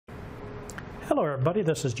Hello everybody,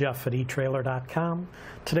 this is Jeff at etrailer.com.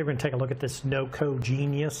 Today we're going to take a look at this NOCO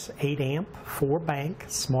Genius 8 amp 4 bank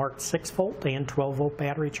smart 6 volt and 12 volt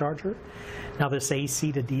battery charger. Now this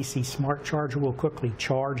AC to DC smart charger will quickly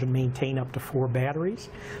charge and maintain up to 4 batteries,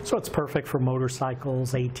 so it's perfect for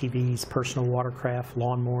motorcycles, ATVs, personal watercraft,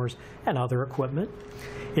 lawnmowers, and other equipment.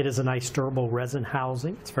 It is a nice durable resin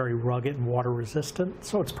housing. It's very rugged and water resistant,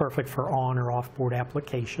 so it's perfect for on or off-board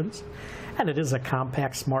applications. And it is a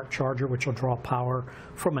compact smart charger which will draw power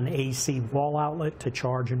from an AC wall outlet to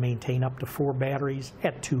charge and maintain up to 4 batteries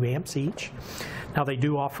at 2 amps each. Now they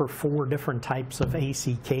do offer 4 different types of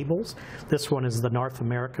AC cables. This one is the North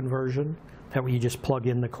American version. That way you just plug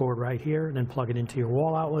in the cord right here and then plug it into your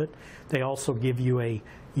wall outlet. They also give you a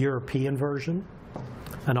European version,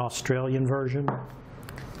 an Australian version,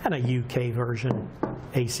 and a UK version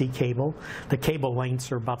AC cable. The cable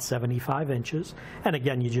lengths are about 75 inches. And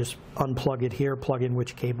again, you just unplug it here, plug in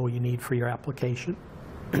which cable you need for your application.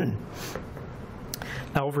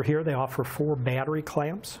 Now over here they offer 4 battery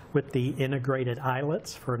clamps with the integrated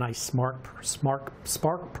eyelets for a nice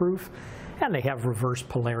spark proof, and they have reverse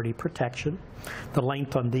polarity protection. The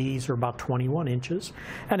length on these are about 21 inches,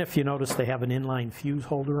 and if you notice they have an inline fuse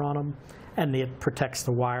holder on them, and it protects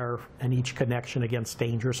the wire and each connection against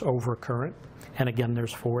dangerous overcurrent. And again,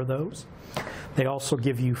 there's 4 of those. They also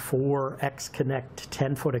give you 4 X-Connect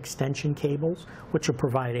 10-foot extension cables, which will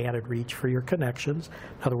provide added reach for your connections.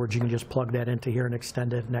 In other words, you can just plug that into here and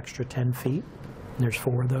extend it an extra 10 feet. And there's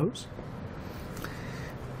 4 of those.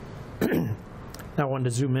 Now I wanted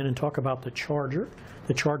to zoom in and talk about the charger.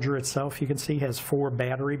 The charger itself, you can see, has 4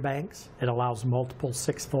 battery banks. It allows multiple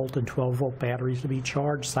 6 volt and 12 volt batteries to be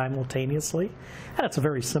charged simultaneously. And it's a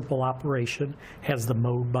very simple operation. It has the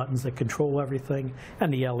mode buttons that control everything,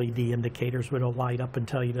 and the LED indicators which will light up and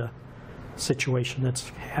tell you the situation that's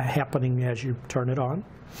happening as you turn it on.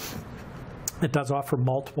 It does offer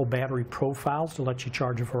multiple battery profiles to let you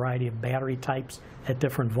charge a variety of battery types at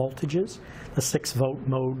different voltages. The 6 volt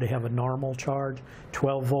mode, they have a normal charge.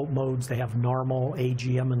 12 volt modes, they have normal,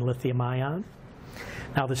 AGM, and lithium ion.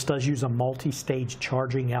 Now this does use a multi-stage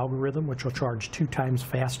charging algorithm which will charge 2 times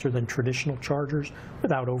faster than traditional chargers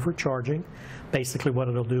without overcharging. Basically what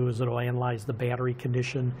it'll do is it'll analyze the battery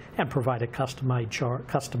condition and provide a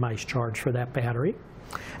customized charge for that battery.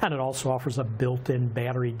 And it also offers a built-in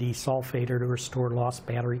battery desulfator to restore lost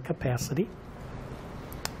battery capacity.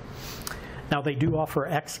 Now they do offer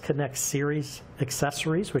X-Connect series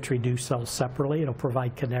accessories, which we do sell separately. It'll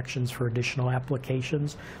provide connections for additional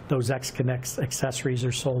applications. Those X-Connect accessories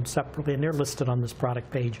are sold separately, and they're listed on this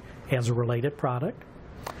product page as a related product.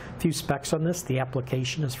 A few specs on this: the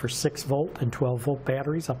application is for 6 volt and 12 volt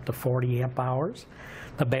batteries up to 40 amp hours.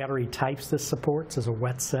 The battery types this supports is a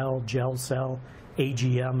wet cell, gel cell,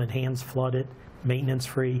 AGM, enhanced flooded, maintenance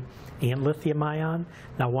free, and lithium ion.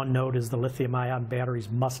 Now one note is the lithium ion batteries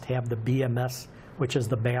must have the BMS, which is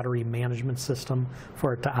the battery management system,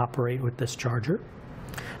 for it to operate with this charger.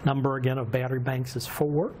 Number again of battery banks is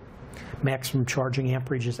 4. Maximum charging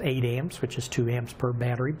amperage is 8 amps, which is 2 amps per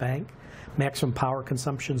battery bank. Maximum power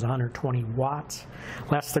consumption is 120 watts.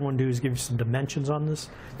 Last thing I want to do is give you some dimensions on this.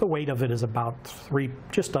 The weight of it is about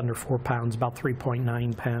just under 4 pounds, about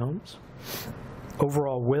 3.9 pounds.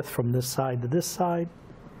 Overall width from this side to this side,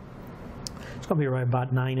 it's going to be right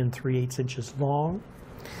about 9 3/8 inches long.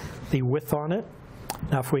 The width on it,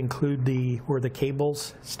 now if we include where the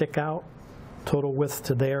cables stick out, total width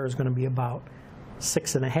to there is going to be about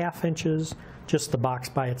 6.5 inches. Just the box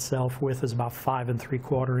by itself width is about 5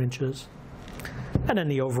 3/4 inches. And then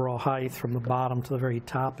the overall height from the bottom to the very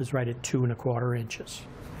top is right at 2 1/4 inches.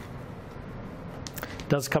 It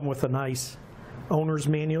does come with a nice owner's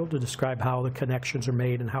manual to describe how the connections are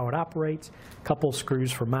made and how it operates. A couple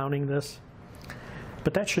screws for mounting this.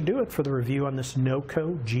 But that should do it for the review on this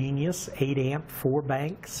NOCO Genius 8 amp 4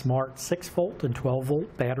 bank smart 6 volt and 12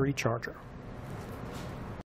 volt battery charger.